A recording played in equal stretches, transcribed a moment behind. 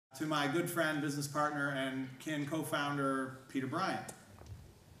to my good friend, business partner, and kin co-founder, Peter Bryant.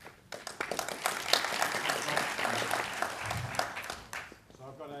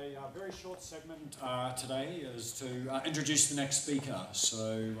 I've got a very short segment today is to introduce the next speaker.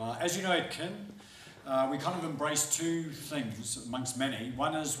 So as you know at Kin, we kind of embrace two things amongst many.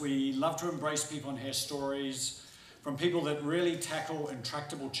 One is we love to embrace people and hear stories from people that really tackle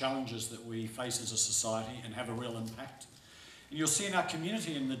intractable challenges that we face as a society and have a real impact. And you'll see in our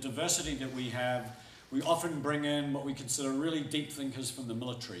community and the diversity that we have, we often bring in what we consider really deep thinkers from the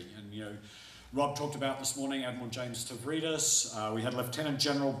military. And you know, Rob talked about this morning Admiral James Stavridis. We had Lieutenant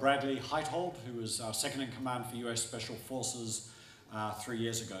General Bradley Heithold, who was second in command for US Special Forces 3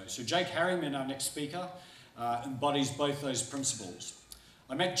 years ago. So Jake Harriman, our next speaker, embodies both those principles.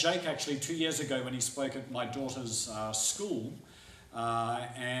 I met Jake actually 2 years ago when he spoke at my daughter's school,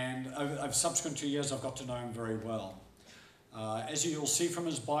 and over subsequent 2 years I've got to know him very well. As you'll see from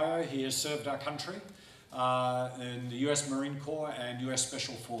his bio, he has served our country in the US Marine Corps and US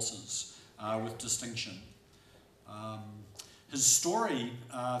Special Forces. With distinction. His story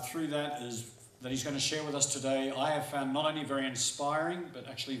through that is that he's going to share with us today, I have found not only very inspiring, but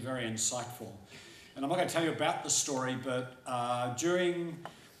actually very insightful. And I'm not going to tell you about the story, but during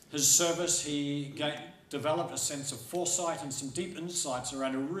his service, he developed a sense of foresight and some deep insights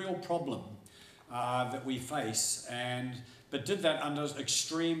around a real problem that we face, but did that under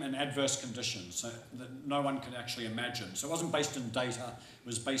extreme and adverse conditions so that no one could actually imagine. So it wasn't based in data, it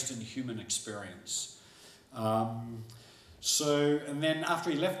was based in human experience. And then after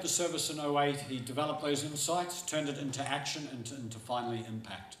he left the service in 2008, he developed those insights, turned it into action and into finally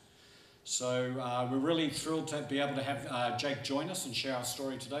impact. So we're really thrilled to be able to have Jake join us and share our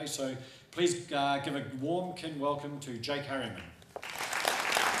story today. So please give a warm kin welcome to Jake Harriman.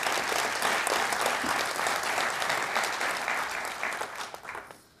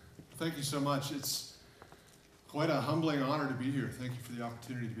 Thank you so much. It's quite a humbling honor to be here. Thank you for the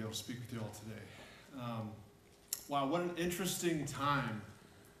opportunity to be able to speak with you all today. Wow, what an interesting time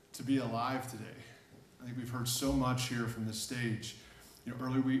to be alive today. I think we've heard so much here from this stage. You know,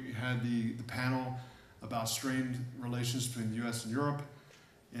 earlier we had the panel about strained relations between the US and Europe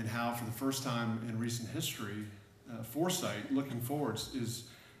and how for the first time in recent history, foresight, looking forwards, is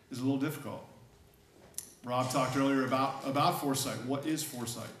a little difficult. Rob talked earlier about foresight. What is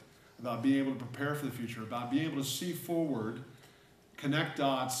foresight? About being able to prepare for the future, about being able to see forward, connect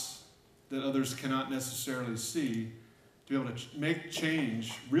dots that others cannot necessarily see, to be able to make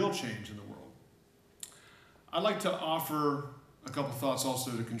change, real change in the world. I'd like to offer a couple thoughts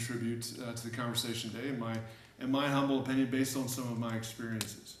also to contribute to the conversation today, in my humble opinion, based on some of my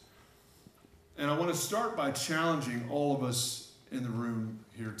experiences. And I want to start by challenging all of us in the room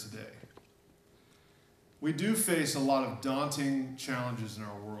here today. We do face a lot of daunting challenges in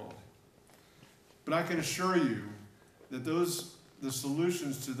our world. But I can assure you that the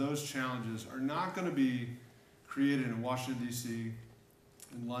solutions to those challenges are not going to be created in Washington, D.C.,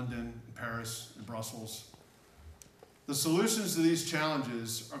 in London, in Paris, in Brussels. The solutions to these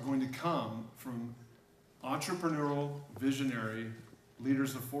challenges are going to come from entrepreneurial, visionary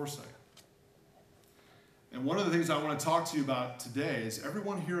leaders of foresight. And one of the things I want to talk to you about today is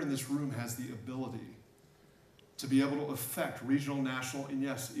everyone here in this room has the ability to be able to affect regional, national, and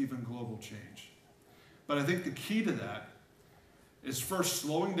yes, even global change. But I think the key to that is first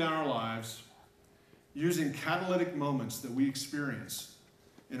slowing down our lives, using catalytic moments that we experience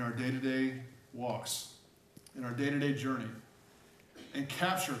in our day-to-day walks, in our day-to-day journey, and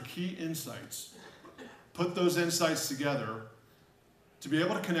capture key insights, put those insights together to be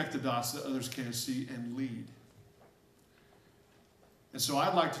able to connect the dots that others can't see and lead. And so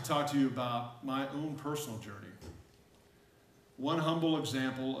I'd like to talk to you about my own personal journey. One humble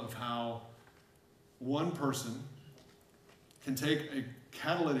example of how one person can take a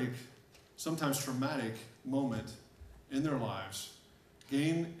catalytic, sometimes traumatic moment in their lives,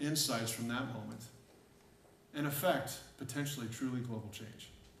 gain insights from that moment, and affect potentially truly global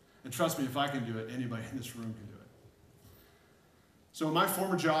change. And trust me, if I can do it, anybody in this room can do it. So in my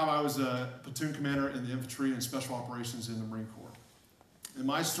former job, I was a platoon commander in the infantry and special operations in the Marine Corps. And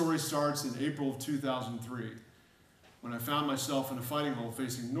my story starts in April of 2003, when I found myself in a fighting hole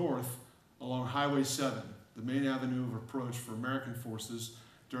facing north along Highway 7, the main avenue of approach for American forces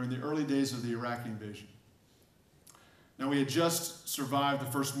during the early days of the Iraqi invasion. Now, we had just survived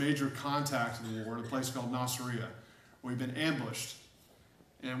the first major contact in the war at a place called Nasiriyah, where we'd been ambushed.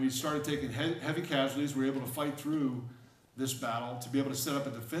 And we started taking heavy casualties. We were able to fight through this battle to be able to set up a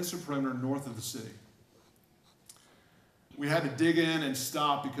defensive perimeter north of the city. We had to dig in and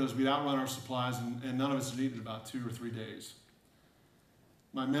stop because we'd outrun our supplies, and none of us had eaten about 2 or 3 days.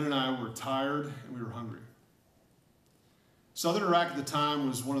 My men and I were tired and we were hungry. Southern Iraq at the time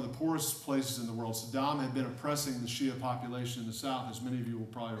was one of the poorest places in the world. Saddam had been oppressing the Shia population in the south, as many of you will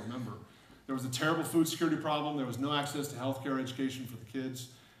probably remember. There was a terrible food security problem. There was no access to health care education for the kids.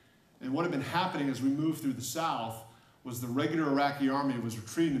 And what had been happening as we moved through the south was the regular Iraqi army was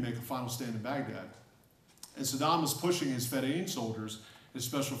retreating to make a final stand in Baghdad. And Saddam was pushing his Fedayeen soldiers, his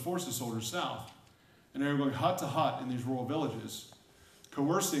special forces soldiers, south. And they were going hut to hut in these rural villages,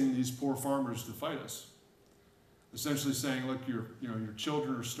 coercing these poor farmers to fight us. Essentially saying, look, your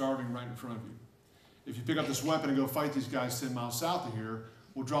children are starving right in front of you. If you pick up this weapon and go fight these guys 10 miles south of here,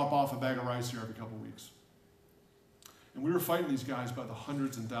 we'll drop off a bag of rice here every couple of weeks. And we were fighting these guys by the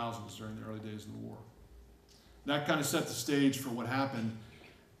hundreds and thousands during the early days of the war. That kind of set the stage for what happened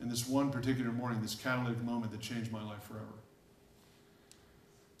in this one particular morning, this catalytic moment that changed my life forever.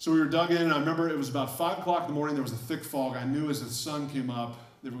 So we were dug in, and I remember it was about 5 o'clock in the morning. There was a thick fog. I knew as the sun came up,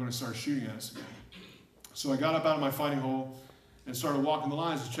 they were going to start shooting at us again. So I got up out of my fighting hole and started walking the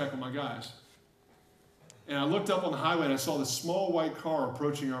lines to check on my guys. And I looked up on the highway and I saw this small white car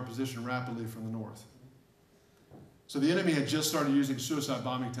approaching our position rapidly from the north. So the enemy had just started using suicide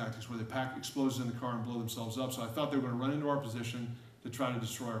bombing tactics where they pack explosives in the car and blow themselves up. So I thought they were going to run into our position to try to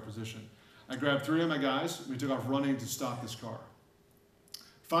destroy our position. I grabbed 3 of my guys. We took off running to stop this car.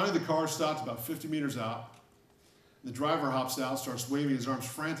 Finally, the car stopped about 50 meters out. The driver hops out, starts waving his arms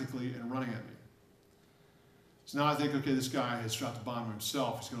frantically and running at me. So now I think, okay, this guy has shot the bomb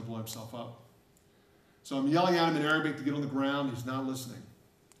himself. He's going to blow himself up. So I'm yelling at him in Arabic to get on the ground. He's not listening.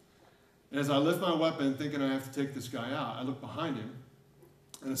 And as I lift my weapon, thinking I have to take this guy out, I look behind him,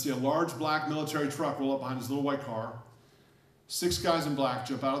 and I see a large black military truck roll up behind his little white car. 6 guys in black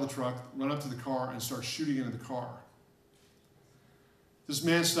jump out of the truck, run up to the car, and start shooting into the car. This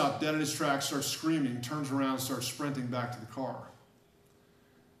man stopped dead in his tracks, starts screaming, turns around, and starts sprinting back to the car.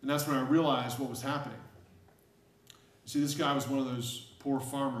 And that's when I realized what was happening. You see, this guy was one of those poor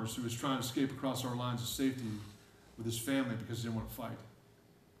farmers who was trying to escape across our lines of safety with his family because he didn't want to fight.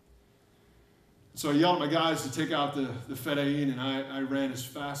 So I yelled at my guys to take out the Fedayeen, and I ran as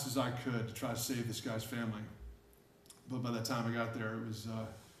fast as I could to try to save this guy's family. But by the time I got there,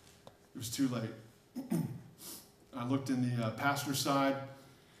 it was too late. I looked in the passenger side.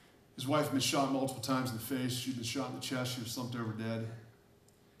 His wife had been shot multiple times in the face. She'd been shot in the chest. She was slumped over dead.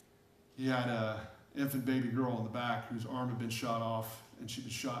 He had an infant baby girl in the back whose arm had been shot off, and she'd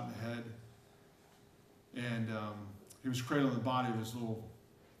been shot in the head. And he was cradling the body of his little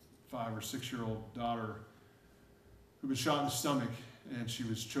 5 or 6-year-old daughter who'd been shot in the stomach, and she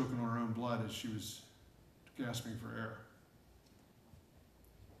was choking on her own blood as she was gasping for air.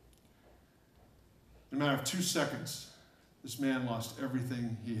 In a matter of 2 seconds, this man lost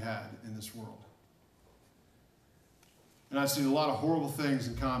everything he had in this world. And I'd seen a lot of horrible things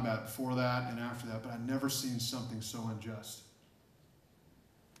in combat before that and after that, but I'd never seen something so unjust.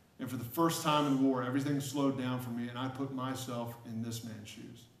 And for the first time in the war, everything slowed down for me, and I put myself in this man's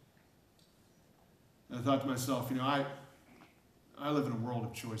shoes. And I thought to myself, I live in a world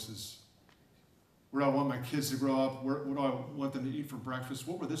of choices. Where do I want my kids to grow up? What do I want them to eat for breakfast?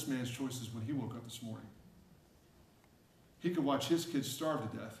 What were this man's choices when he woke up this morning? He could watch his kids starve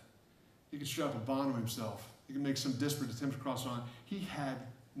to death. He could strap a bomb to himself. He could make some desperate attempt to cross the line. He had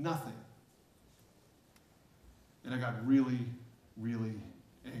nothing. And I got really, really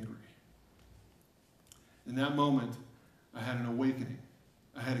angry. In that moment, I had an awakening.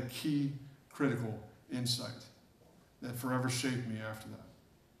 I had a key, critical insight that forever shaped me after that.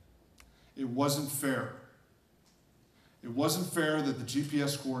 It wasn't fair. It wasn't fair that the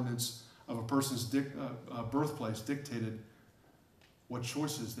GPS coordinates of a person's birthplace dictated what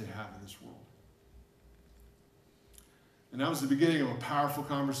choices they have in this world. And that was the beginning of a powerful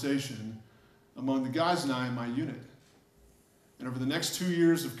conversation among the guys and I in my unit. And over the next 2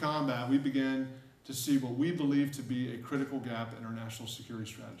 years of combat, we began to see what we believe to be a critical gap in our national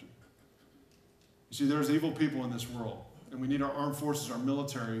security strategy. You see, there's evil people in this world, and we need our armed forces, our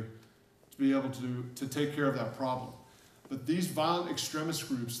military, to be able to take care of that problem. But these violent extremist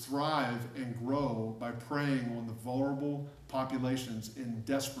groups thrive and grow by preying on the vulnerable populations in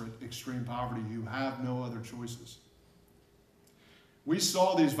desperate extreme poverty who have no other choices. We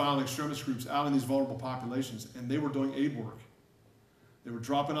saw these violent extremist groups out in these vulnerable populations, and they were doing aid work. They were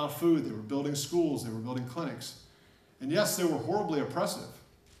dropping off food, they were building schools, they were building clinics. And yes, they were horribly oppressive.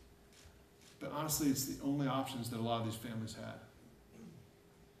 But honestly, it's the only options that a lot of these families had.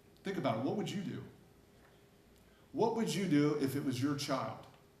 Think about it. What would you do? What would you do if it was your child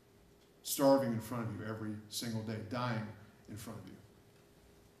starving in front of you every single day, dying in front of you?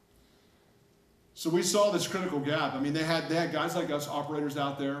 So we saw this critical gap. I mean, they had guys like us, operators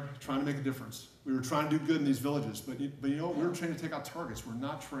out there, trying to make a difference. We were trying to do good in these villages, but you know what? We were trained to take out targets. We're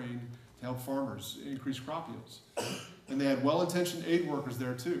not trained to help farmers increase crop yields. And they had well-intentioned aid workers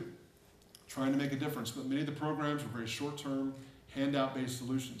there too, trying to make a difference. But many of the programs were very short-term, handout-based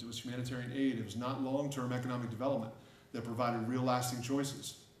solutions. It was humanitarian aid. It was not long-term economic development that provided real lasting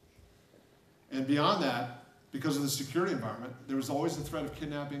choices. And beyond that, because of the security environment, there was always the threat of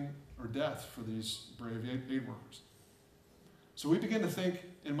kidnapping or death for these brave aid workers. So we began to think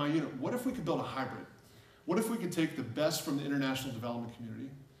in my unit, what if we could build a hybrid? What if we could take the best from the international development community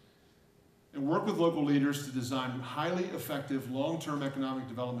and work with local leaders to design highly effective long-term economic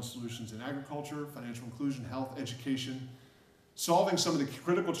development solutions in agriculture, financial inclusion, health, education, solving some of the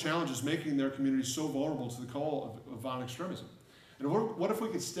critical challenges making their communities so vulnerable to the call of violent extremism. And what if we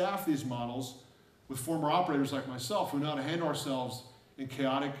could staff these models with former operators like myself who know how to handle ourselves in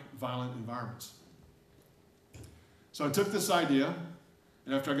chaotic, violent environments? So I took this idea,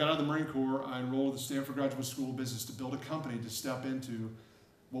 and after I got out of the Marine Corps, I enrolled at the Stanford Graduate School of Business to build a company to step into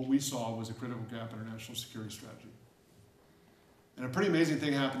what we saw was a critical gap in our national security strategy. And a pretty amazing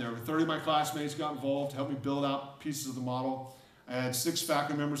thing happened there. Over 30 of my classmates got involved to help me build out pieces of the model. I had 6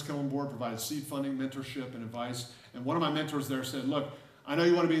 faculty members come on board, provided seed funding, mentorship, and advice. And one of my mentors there said, look, I know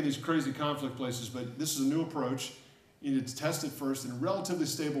you want to be in these crazy conflict places, but this is a new approach. You need to test it first in a relatively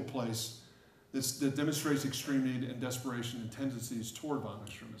stable place that demonstrates extreme need and desperation and tendencies toward violent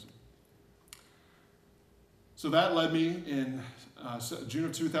extremism. So that led me in June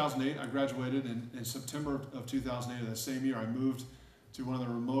of 2008. I graduated in September of 2008. That same year, I moved to one of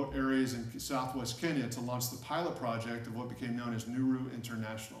the remote areas in southwest Kenya to launch the pilot project of what became known as Nuru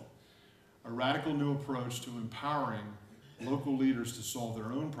International, a radical new approach to empowering local leaders to solve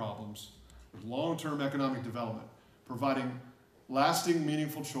their own problems with long-term economic development, providing lasting,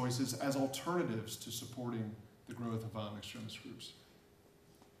 meaningful choices as alternatives to supporting the growth of violent extremist groups.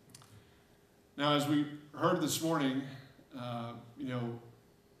 Now, as we heard this morning,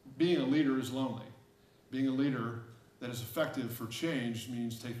 being a leader is lonely. Being a leader that is effective for change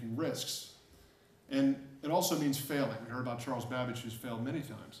means taking risks. And it also means failing. We heard about Charles Babbage, who's failed many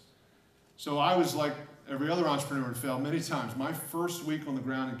times. So I was like every other entrepreneur and failed many times. My first week on the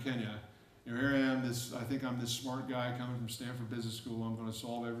ground in Kenya, here I am, I think I'm this smart guy coming from Stanford Business School. I'm going to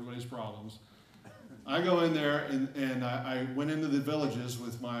solve everybody's problems. I go in there and I went into the villages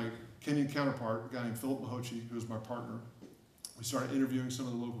with my Kenyan counterpart, a guy named Philip Mahochi, who was my partner. We started interviewing some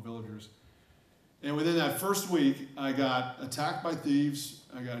of the local villagers. And within that first week, I got attacked by thieves.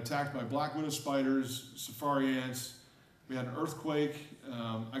 I got attacked by black widow spiders, safari ants. We had an earthquake.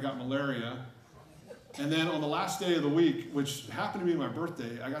 I got malaria. And then on the last day of the week, which happened to be my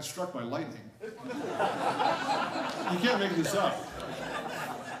birthday, I got struck by lightning. You can't make this up.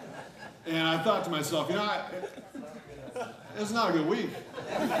 And I thought to myself, it's not a good week.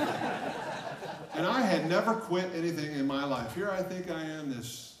 And I had never quit anything in my life. Here I think I am,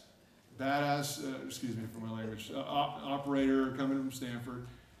 this badass, excuse me for my language, operator coming from Stanford.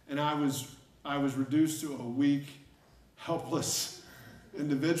 And I was reduced to a weak, helpless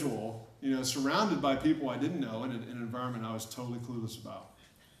individual, surrounded by people I didn't know in an environment I was totally clueless about.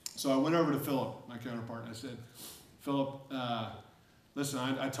 So I went over to Philip, my counterpart, and I said, Philip, listen,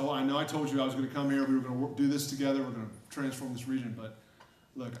 I know I told you I was going to come here. We were going to do this together. We're going to transform this region. But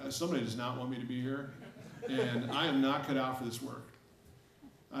look, somebody does not want me to be here, and I am not cut out for this work.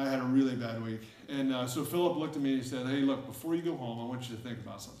 I had a really bad week. And so Philip looked at me and he said, hey, look, before you go home, I want you to think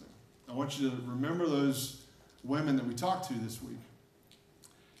about something. I want you to remember those women that we talked to this week.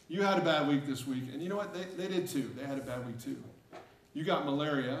 You had a bad week this week, and you know what? They did too. They had a bad week too. You got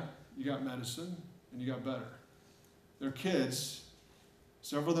malaria, you got medicine, and you got better. Their kids,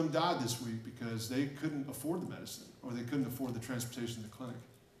 several of them died this week because they couldn't afford the medicine or they couldn't afford the transportation to the clinic.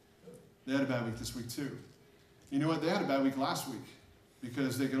 They had a bad week this week too. You know what? They had a bad week last week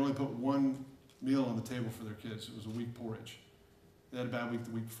because they could only put one meal on the table for their kids. It was a week porridge. They had a bad week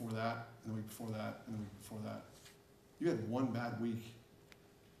the week before that, and the week before that, and the week before that. You had one bad week.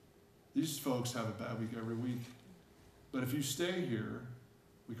 These folks have a bad week every week. But if you stay here,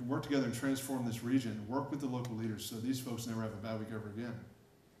 we can work together and transform this region, work with the local leaders so these folks never have a bad week ever again.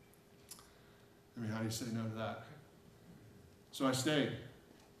 I mean, how do you say no to that? So I stayed.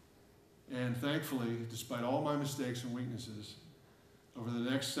 And thankfully, despite all my mistakes and weaknesses, over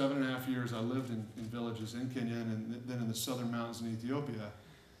the next 7.5 years, I lived in villages in Kenya and then in the southern mountains in Ethiopia,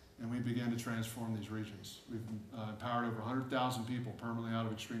 and we began to transform these regions. We've empowered over 100,000 people permanently out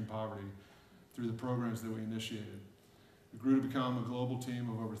of extreme poverty through the programs that we initiated. We grew to become a global team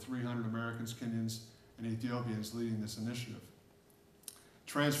of over 300 Americans, Kenyans, and Ethiopians leading this initiative.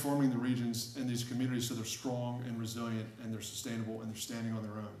 transforming the regions and these communities so they're strong and resilient and they're sustainable and they're standing on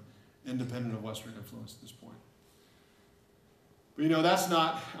their own, independent of Western influence at this point. But that's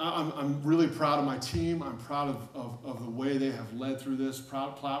not, I'm really proud of my team. I'm proud of the way they have led through this,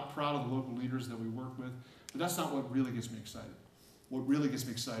 proud of the local leaders that we work with. But that's not what really gets me excited. What really gets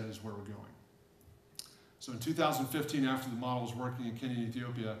me excited is where we're going. So in 2015, after the model was working in Kenya and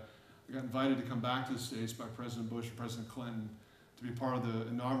Ethiopia, I got invited to come back to the States by President Bush and President Clinton to be part of the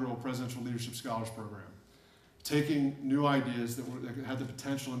inaugural Presidential Leadership Scholars Program, taking new ideas that had the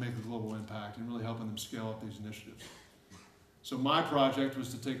potential to make a global impact and really helping them scale up these initiatives. So my project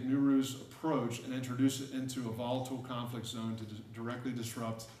was to take Nauru's approach and introduce it into a volatile conflict zone to directly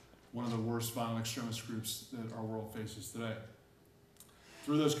disrupt one of the worst violent extremist groups that our world faces today.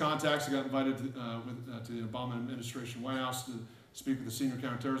 Through those contacts, I got invited to the Obama administration White House to speak with the senior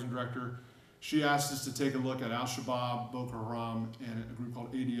counterterrorism director. She asked us to take a look at Al-Shabaab, Boko Haram, and a group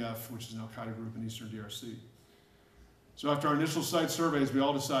called ADF, which is an al-Qaeda group in eastern DRC. So after our initial site surveys, we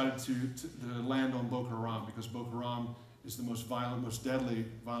all decided to land on Boko Haram because Boko Haram is the most violent, most deadly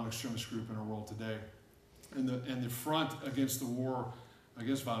violent extremist group in our world today. And the front against the war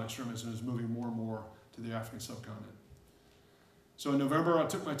against violent extremism is moving more and more to the African subcontinent. So in November, I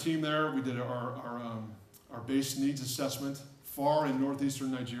took my team there. We did our base needs assessment far in northeastern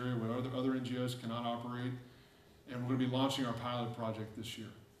Nigeria where other NGOs cannot operate. And we're going to be launching our pilot project this year.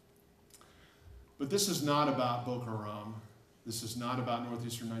 But this is not about Boko Haram. This is not about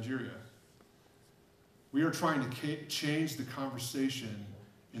northeastern Nigeria. We are trying to change the conversation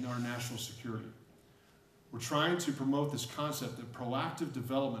in our national security. We're trying to promote this concept that proactive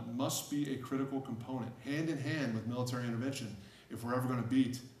development must be a critical component, hand in hand with military intervention, if we're ever going to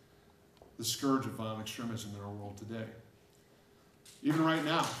beat the scourge of violent extremism in our world today. Even right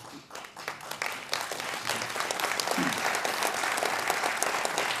now.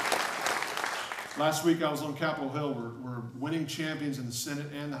 Last week I was on Capitol Hill. We're winning champions in the Senate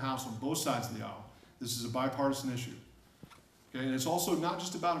and the House on both sides of the aisle. This is a bipartisan issue. Okay, and it's also not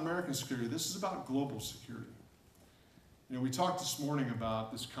just about American security. This is about global security. We talked this morning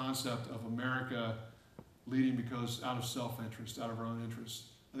about this concept of America leading because out of self-interest, out of our own interests.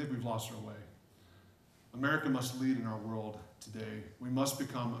 I think we've lost our way. America must lead in our world today. We must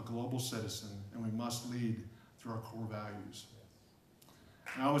become a global citizen, and we must lead through our core values.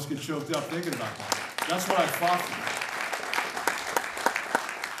 And I almost get choked up thinking about that. That's what I fought for.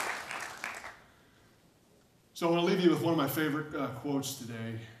 So I want to leave you with one of my favorite quotes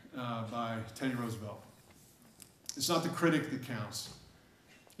today by Teddy Roosevelt. It's not the critic that counts.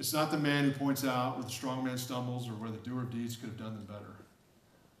 It's not the man who points out where the strong man stumbles or where the doer of deeds could have done them better.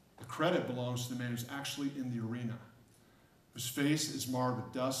 The credit belongs to the man who's actually in the arena, whose face is marred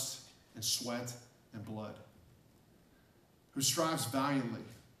with dust and sweat and blood, who strives valiantly,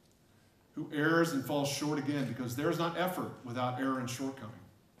 who errs and falls short again because there is not effort without error and shortcoming,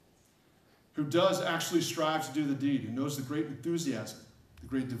 who does actually strive to do the deed, who knows the great enthusiasm, the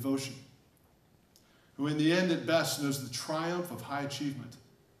great devotion, who in the end at best knows the triumph of high achievement,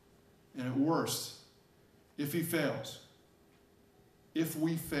 and at worst, if he fails, if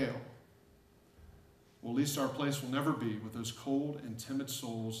we fail, well, at least our place will never be with those cold and timid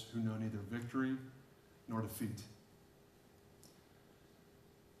souls who know neither victory nor defeat.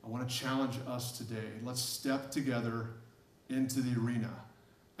 I want to challenge us today. Let's step together into the arena.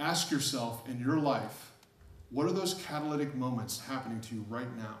 Ask yourself in your life, what are those catalytic moments happening to you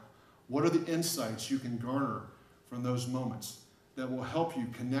right now? What are the insights you can garner from those moments that will help you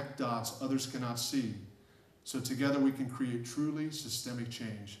connect dots others cannot see, so together we can create truly systemic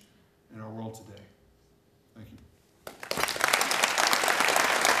change in our world today? Thank you.